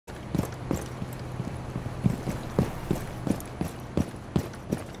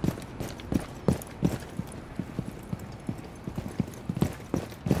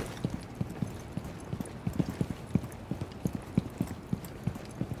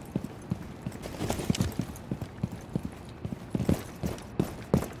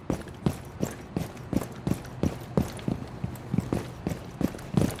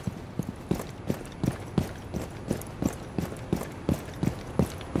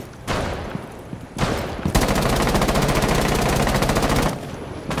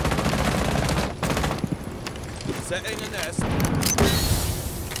best.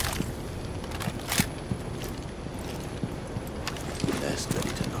 That's ready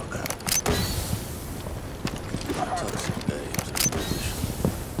to knock out. Toxic babes in position.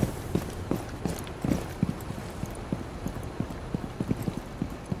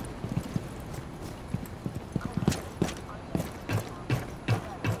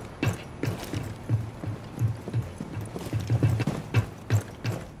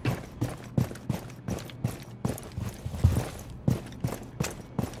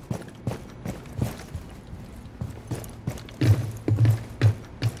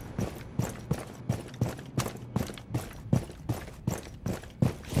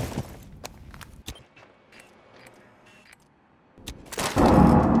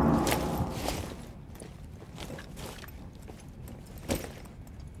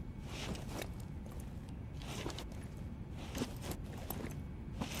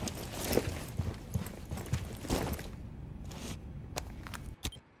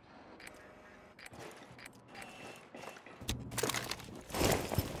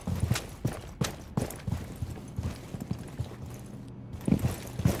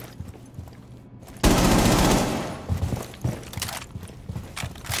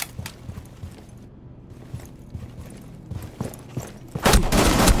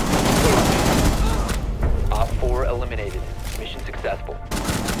 Eliminated. Mission successful.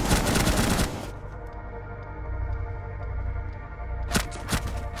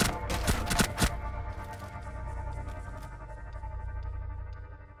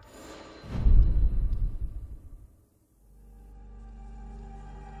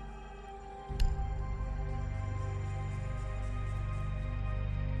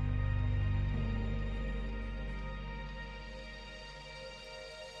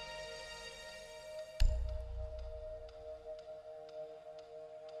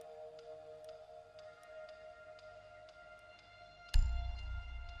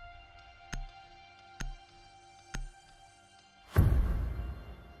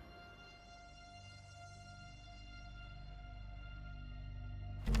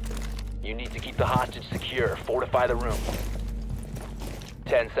 You need to keep the hostage secure. Fortify the room.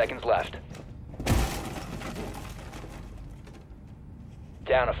 10 seconds left.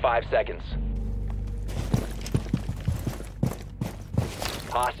 Down to 5 seconds.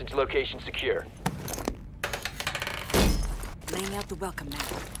 Hostage location secure. Laying out the welcome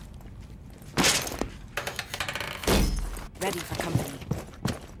mat. Ready for company.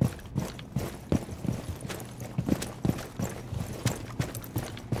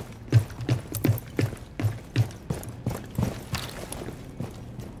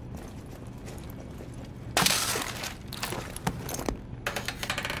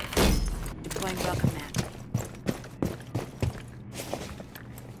 Deploying welcome mat.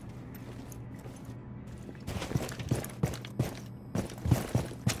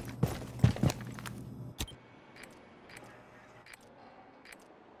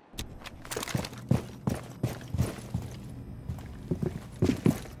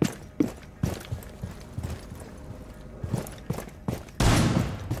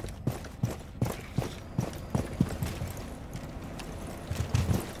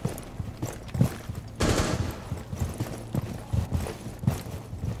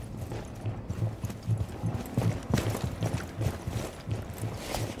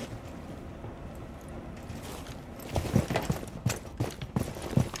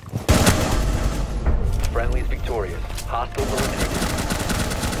 Friendly is victorious. Hostiles eliminated.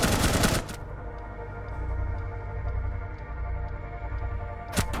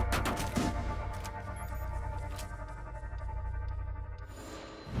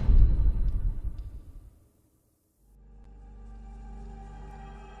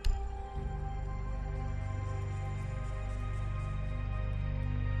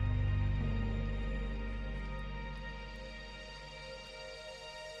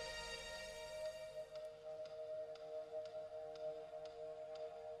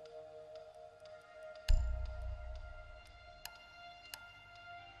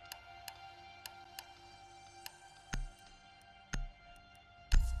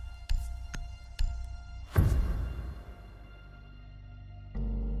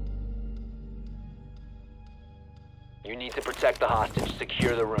 You need to protect the hostage.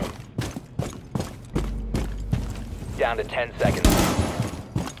 Secure the room. Down to 10 seconds.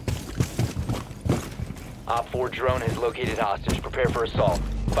 Op 4 drone has located hostage. Prepare for assault.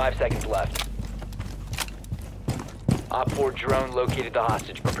 5 seconds left. Op 4 drone located the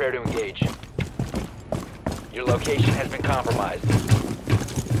hostage. Prepare to engage. Your location has been compromised.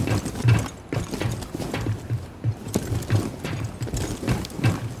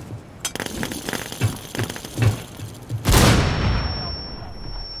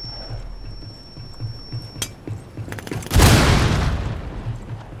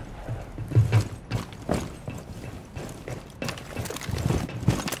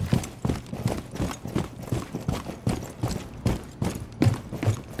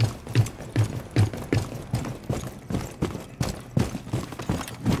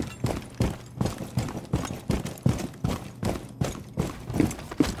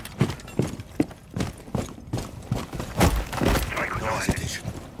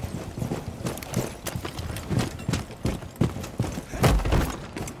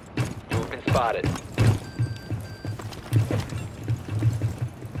 spotted.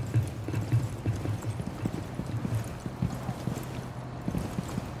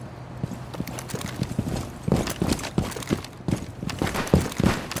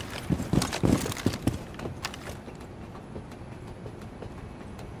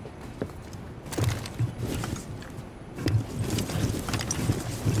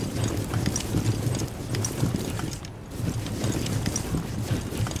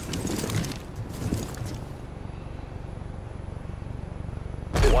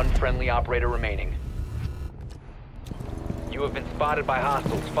 One friendly operator remaining. You have been spotted by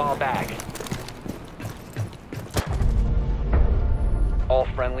hostiles. Fall back. All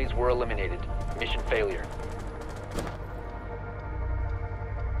friendlies were eliminated. Mission failure.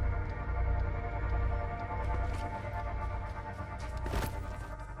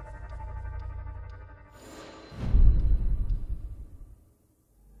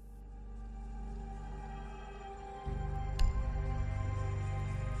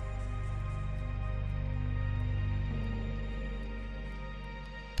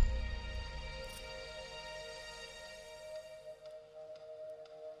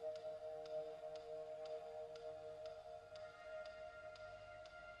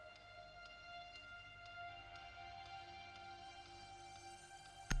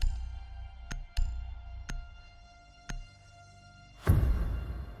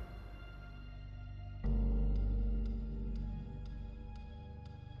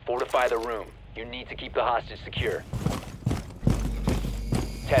 Fortify the room. You need to keep the hostage secure.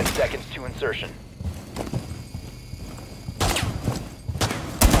 10 seconds to insertion. 5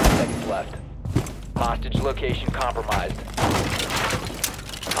 seconds left. Hostage location compromised.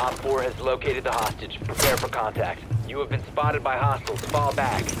 Op 4 has located the hostage. Prepare for contact. You have been spotted by hostiles. Fall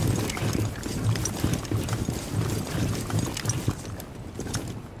back.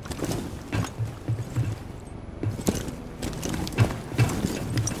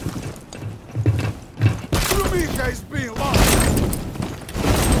 Is being lost.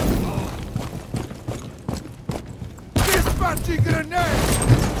 Dispatching grenade.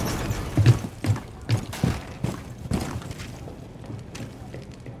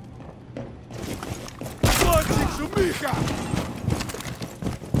 Clancy, Shumicha.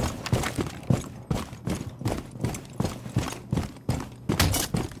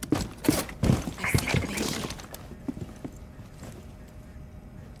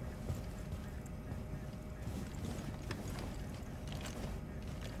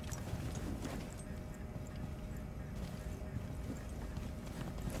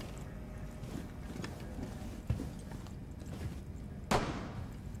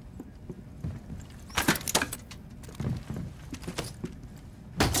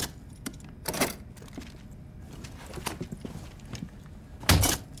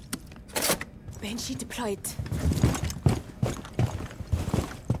 Banshee deployed.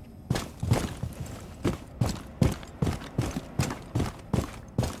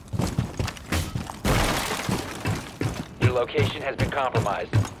 Your location has been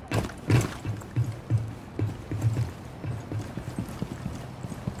compromised.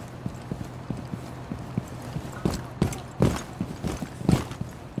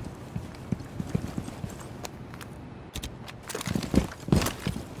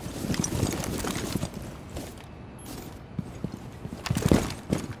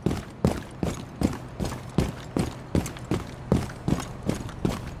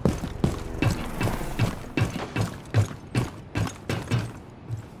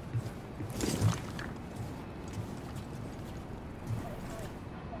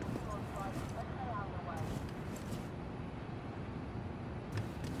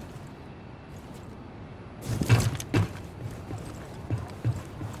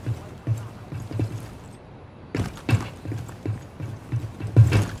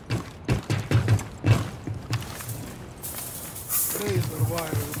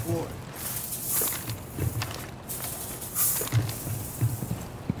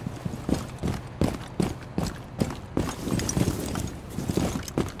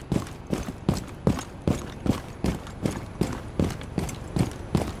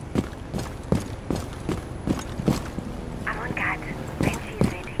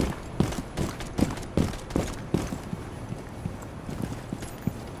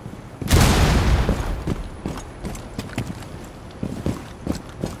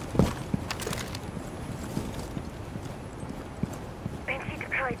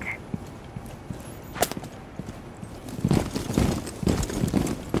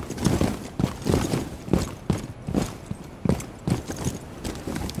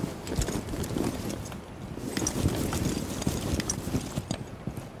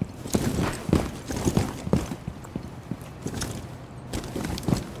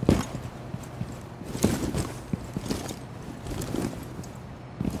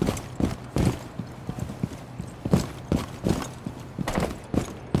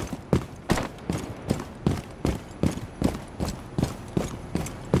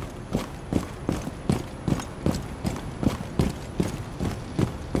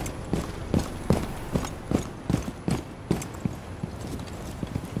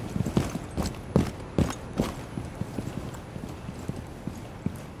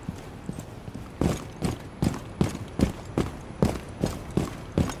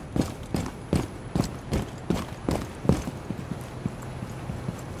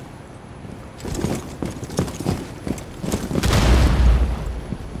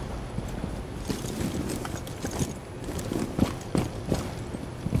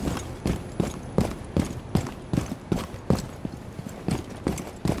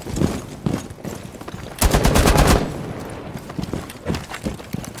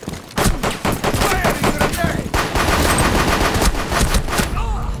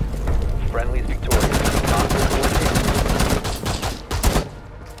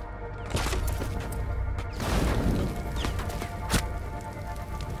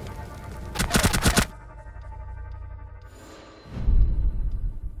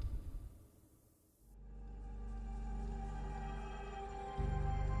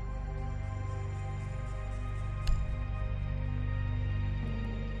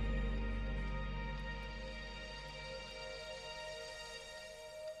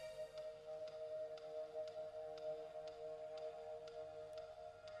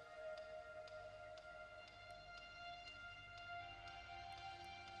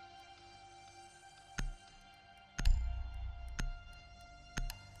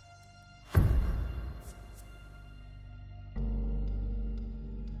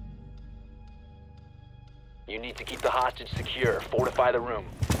 You need to keep the hostage secure. Fortify the room.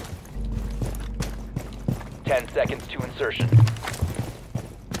 10 seconds to insertion.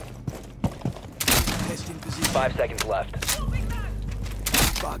 Testing position. 5 seconds left.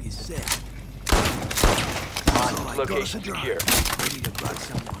 Fog is set. Hostage location secure. Ready to bug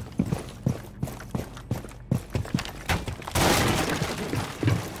someone.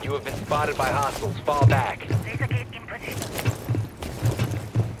 You have been spotted by hostiles. Fall back. Laser gate in position.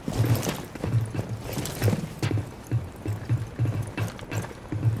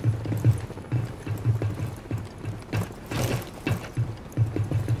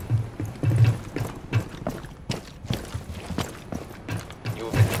 You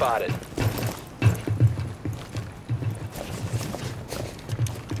have been spotted.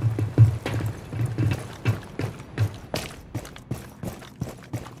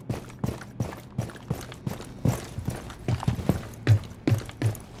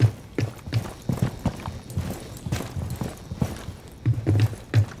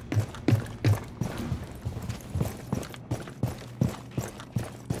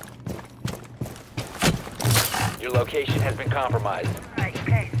 Your location has been compromised.